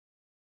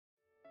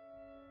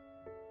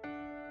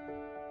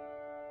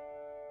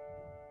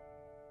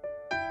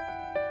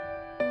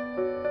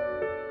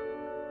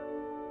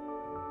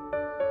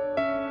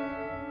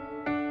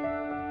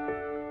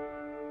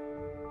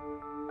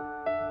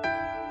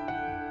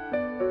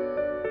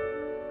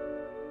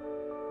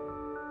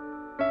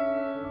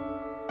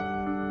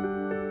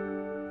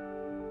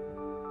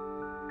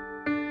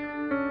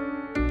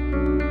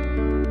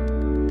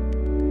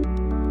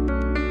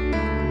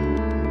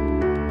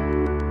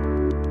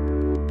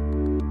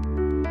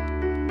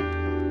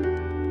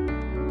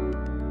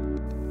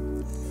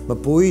Mae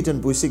bwyd yn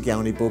bwysig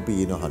iawn i bob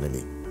un ohonyn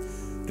ni.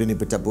 Rydyn ni'n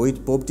bwyta bwyd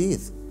bob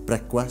dydd,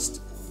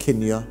 brecwast,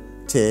 cinio,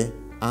 te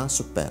a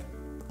swper.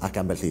 Ac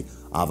ambell i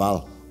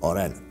afal,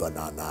 oren,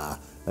 banana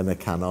yn y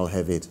canol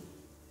hefyd.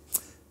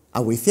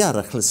 A weithiau ar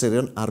y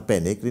chlysurion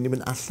arbennig rydyn ni'n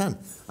mynd allan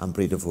am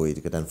bryd o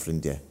fwyd gyda'n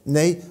ffrindiau.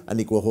 Neu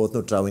yn ei gwahodd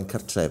nhw draw i'n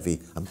cartrefi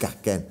am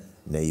gacen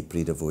neu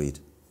bryd o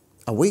fwyd.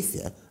 A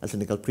weithiau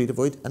allwn ni gael pryd o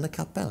fwyd yn y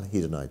capel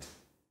hyd yn oed.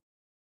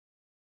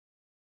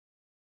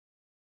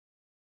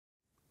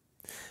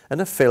 Yn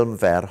y ffilm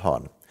fer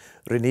hon,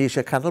 rydyn ni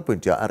eisiau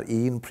canolbwyntio ar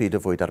un pryd o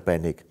fwyd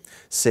arbennig,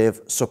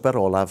 sef Swper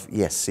Olaf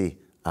Iesu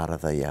ar y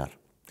ddaear.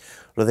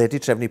 Roedd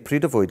wedi trefnu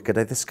pryd o fwyd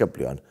gyda'i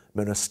ddisgyblion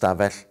mewn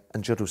ystafell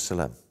yn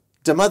Jerusalem.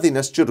 Dyma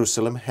ddinas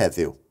Jerusalem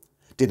heddiw,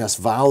 dinas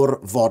fawr,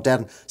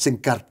 fodern, sy'n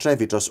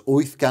gartref i dros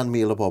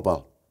 800,000 o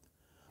bobl.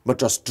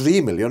 Mae dros 3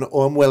 miliwn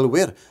o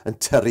ymwelwyr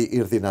yn tyrru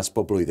i'r ddinas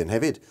bob blwyddyn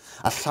hefyd,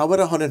 a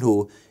llawer ohonyn nhw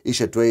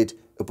eisiau dweud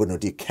y bod nhw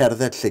wedi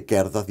cerdded lle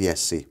gerddodd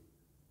Iesu.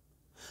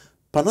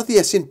 Pan oedd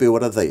Iesu'n byw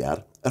ar y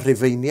ddaear, y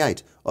Rhufeiniaid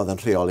oedd yn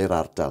rheoli'r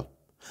ardal,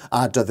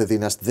 a doedd y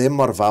ddinas ddim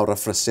mor fawr a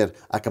phrysur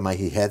ac y mae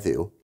hi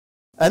heddiw.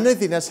 Yn y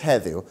ddinas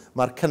heddiw,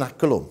 mae'r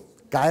cynaculwm,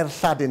 gair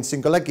Lladin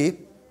sy'n golygu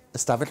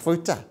ystafell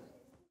fwyta.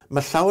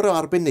 Mae llawer o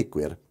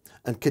arbenigwyr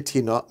yn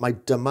cytuno mai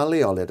dyma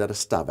leoliad yr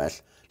ystafell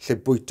lle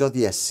bwytodd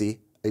Iesu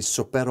ei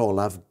Swper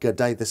Olaf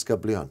gyda'i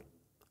ddisgyblion.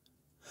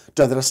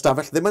 Doedd yr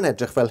ystafell ddim yn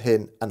edrych fel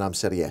hyn yn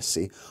amser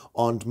Iesu,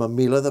 ond mae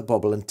miloedd o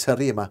bobl yn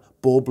tyrru yma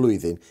bob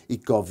blwyddyn i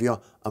gofio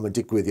am y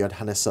digwyddiad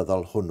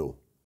hanesyddol hwnnw.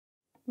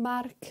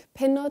 Marc,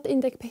 pennod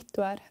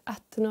 14,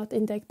 adnod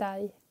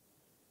 12.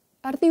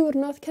 Ar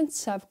ddiwrnod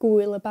cyntaf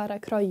gwyl y bara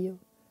croiw,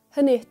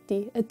 hynny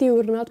ydy y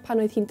diwrnod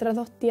pan oedd hi'n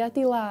draddodiad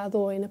i ladd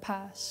oen y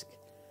Pasg.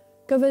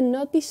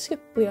 Gofynnodd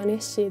ddisgyblion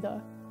Iesu iddo,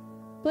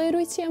 ble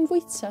rwyt ti am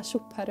fwyta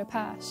swper y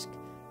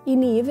Pasg, i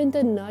ni fynd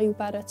yno i'w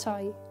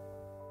baratoi.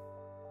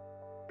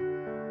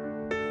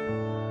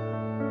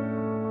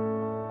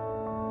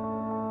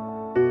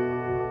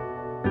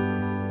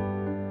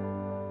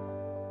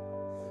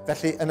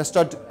 Felly, yn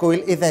ystod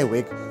gwyl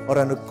Iddewig o'r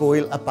enw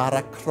gwyl y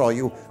bara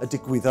croiw y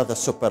digwyddodd y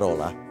Swper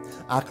Ola,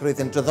 ac roedd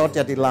yn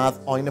draddodiad i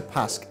ladd oen y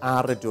Pasg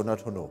ar y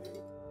diwrnod hwnnw.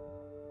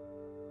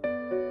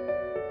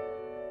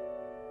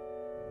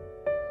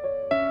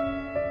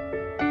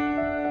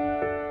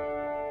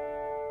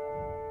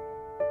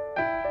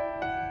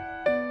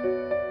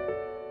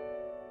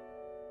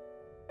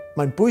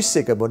 Mae'n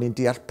bwysig bod ni'n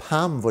deall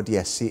pam fod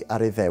Iesu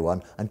ar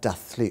Iddewon yn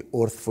dathlu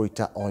wrth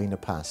fwyta oen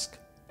y Pasg.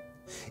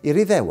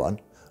 I'r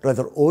Iddewon,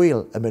 roedd yr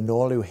wyl yn mynd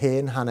nôl i'w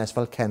hen hanes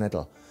fel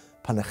cenedl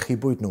pan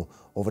achubwyd nhw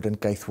o fod yn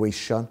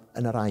gaethweision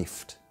yn yr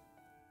Aifft.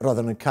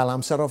 Roedden nhw'n cael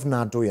amser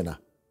ofnadwy yna,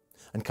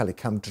 yn cael eu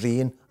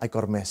camdrin a'i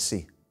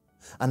gormesu.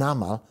 Yn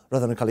aml,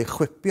 roedden nhw'n cael eu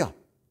chwipio,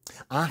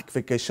 ac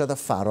fe geisiodd y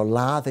pharo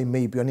ladd eu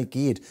meibion i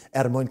gyd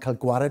mwyn cael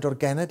gwared o'r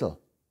genedl.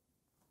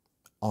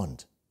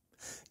 Ond,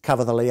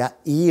 cafodd o leia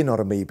un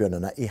o'r meibion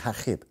yna i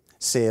hachub,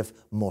 sef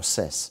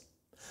Moses.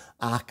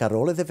 Ac ar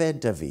ôl iddo fe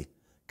dyfu,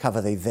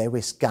 cafodd ei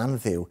ddewis gan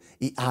Dduw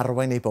i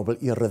arwain ei bobl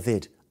i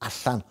ryddid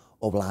allan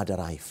o wlad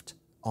yr Aifft.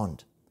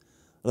 Ond,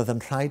 roedd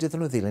yn rhaid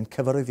iddyn nhw ddilyn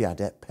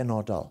cyfarwyddiadau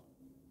penodol.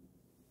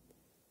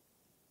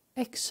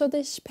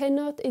 Exodus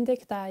pennod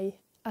 12,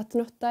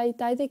 adnodau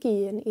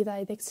 21 i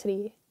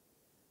 23.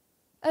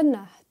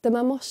 Yna,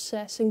 dyma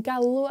Moses yn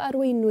galw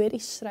arweinwyr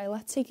Israel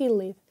at ei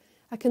gilydd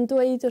ac yn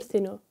dweud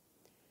wrthyn nhw,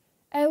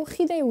 ewch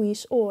i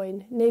ddewis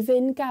oen neu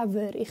fynd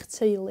gafr i'ch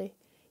teulu,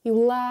 i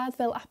wlad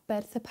fel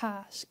Aberth y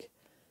Pasg.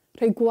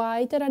 Rhoi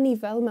gwaed yr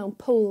anifel mewn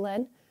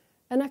powlen,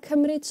 yna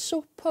cymryd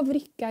swp o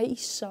frigau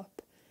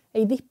isop,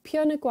 ei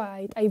ddipio yn y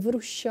gwaed a'i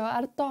frwsio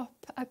ar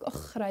dop ac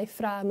ochrau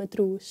ffram y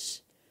drws.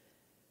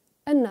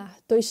 Yna,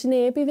 does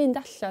neb i fynd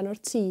allan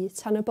o'r tŷ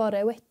tan y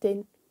bore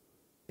wedyn.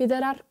 Bydd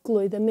yr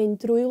arglwydd yn mynd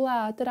drwy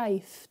wlad yr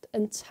Aifft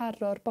yn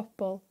taro'r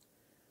bobl.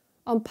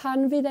 Ond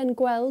pan fydd e'n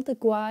gweld y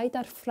gwaed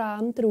a'r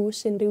ffram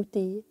drws unrhyw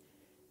dŷ,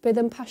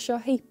 bydd yn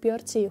pasio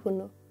heibio'r tŷ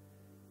hwnnw.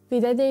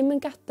 Fydd e ddim yn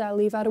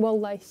gadael i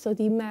farwolaeth ddod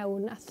i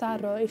mewn a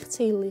tharo eich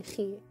teulu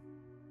chi.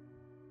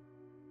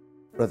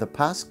 Roedd y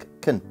Pasg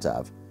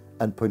cyntaf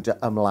yn pwyntio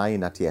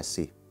ymlaen at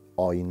Iesu,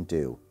 oen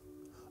Duw.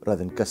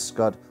 Roedd yn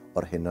gysgod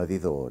o'r hyn oedd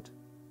i ddod.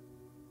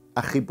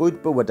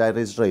 Achubwyd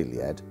bywydau'r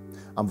Israeliad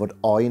am fod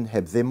oen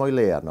heb ddim o'i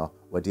le arno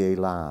wedi ei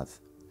ladd,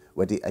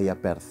 wedi ei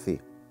aberthu,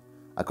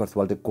 ac wrth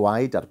weld y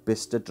gwaed ar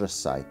bust y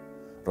drysau,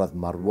 roedd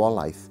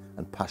marwolaeth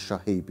yn pasio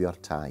heibio'r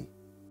tai.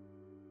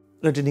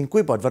 Rydyn ni'n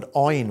gwybod fod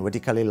oen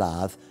wedi cael ei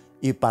ladd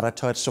i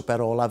baratoi'r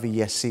Swper Olaf i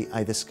Iesu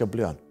a'i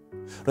ddisgyblion.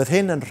 Roedd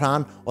hyn yn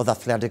rhan o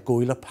ddathliadau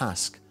gwyl y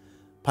Pasg,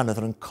 pan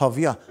oedden nhw'n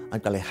cofio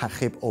am gael eu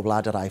hachub o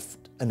wlad yr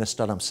Aifft yn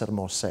ystod amser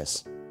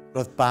Moses.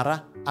 Roedd bara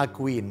a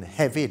gwin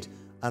hefyd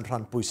yn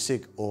rhan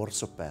bwysig o'r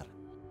swper.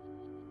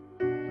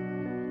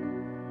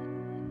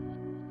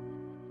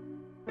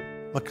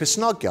 Mae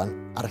Cristnogion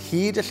ar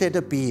hyd y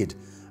lled y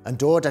byd yn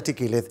dod at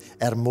ei gilydd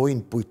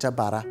mwyn bwyta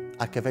bara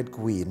ac yfed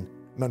gwin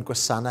mewn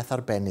gwasanaeth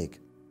arbennig,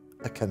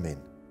 y Cymun.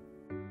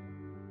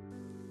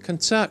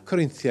 Cynta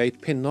Corinthiaid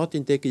pennod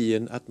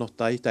 11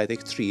 adnodau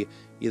 23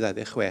 i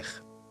 26.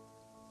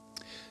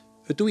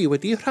 ydw i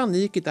wedi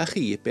rhannu gyda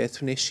chi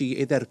beth wnes i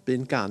ei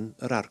dderbyn gan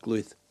yr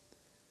arglwydd.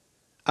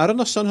 Ar y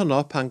noson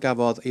honno pan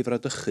gafodd ei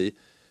fradychu,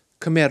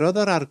 cymerodd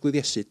yr Arglwydd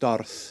Iesu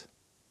dorth.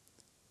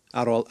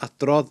 Ar ôl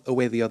adrodd y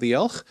weddi o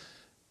ddiolch,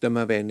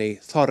 dyma fe'n ei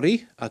thorri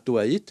a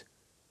dweud,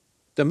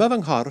 dyma fy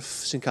nghorff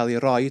sy'n cael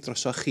ei roi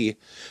drosoch chi,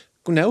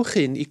 gwnewch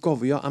hyn i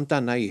gofio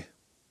amdana i.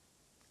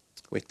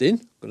 Wedyn,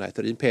 gwnaeth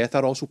yr un peth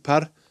ar ôl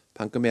swpar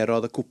pan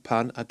gymerodd y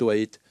cwpan a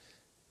dweud,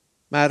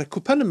 mae'r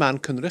cwpan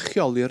yma'n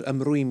cynrychioli'r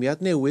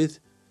ymrwymiad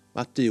newydd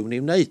mae Duw'n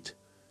ei wneud,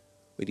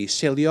 wedi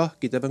selio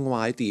gyda fy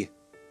ngwaed i.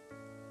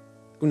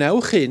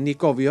 Gwnewch hyn i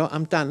gofio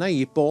amdana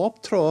i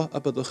bob tro y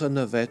byddwch yn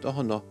yfed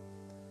ohono.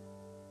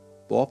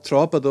 Bob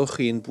tro byddwch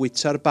chi'n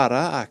bwyta'r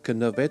bara ac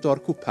yn yfed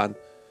o'r cwpan,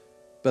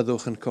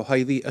 byddwch yn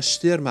cyhoeddi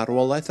ystyr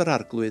marwolaeth yr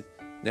arglwydd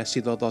nes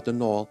iddo ddod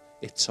yn ôl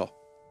eto.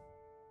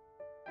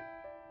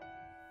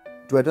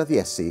 Dwedodd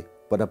Iesu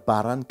bod y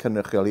bara'n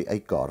cynrychioli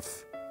ei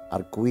gorff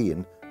a'r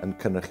gwin yn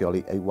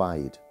cynrychioli ei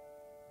waed.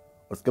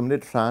 Wrth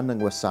gymryd rhan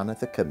yng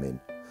ngwasanaeth y Cymun,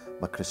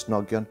 mae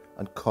Cristnogion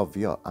yn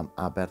cofio am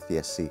aberth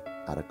Iesu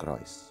ar y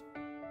groes.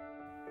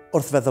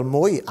 Wrth feddwl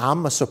mwy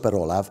am y Swper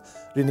Olaf,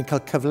 rydyn ni'n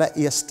cael cyfle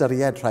i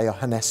ystyried rhai o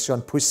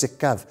hanesion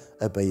pwysicaf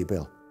y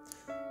Beibl.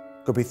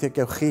 Gobeithio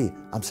gewch chi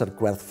amser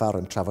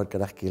gwerthfawr yn trafod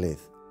gyda'ch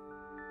gilydd.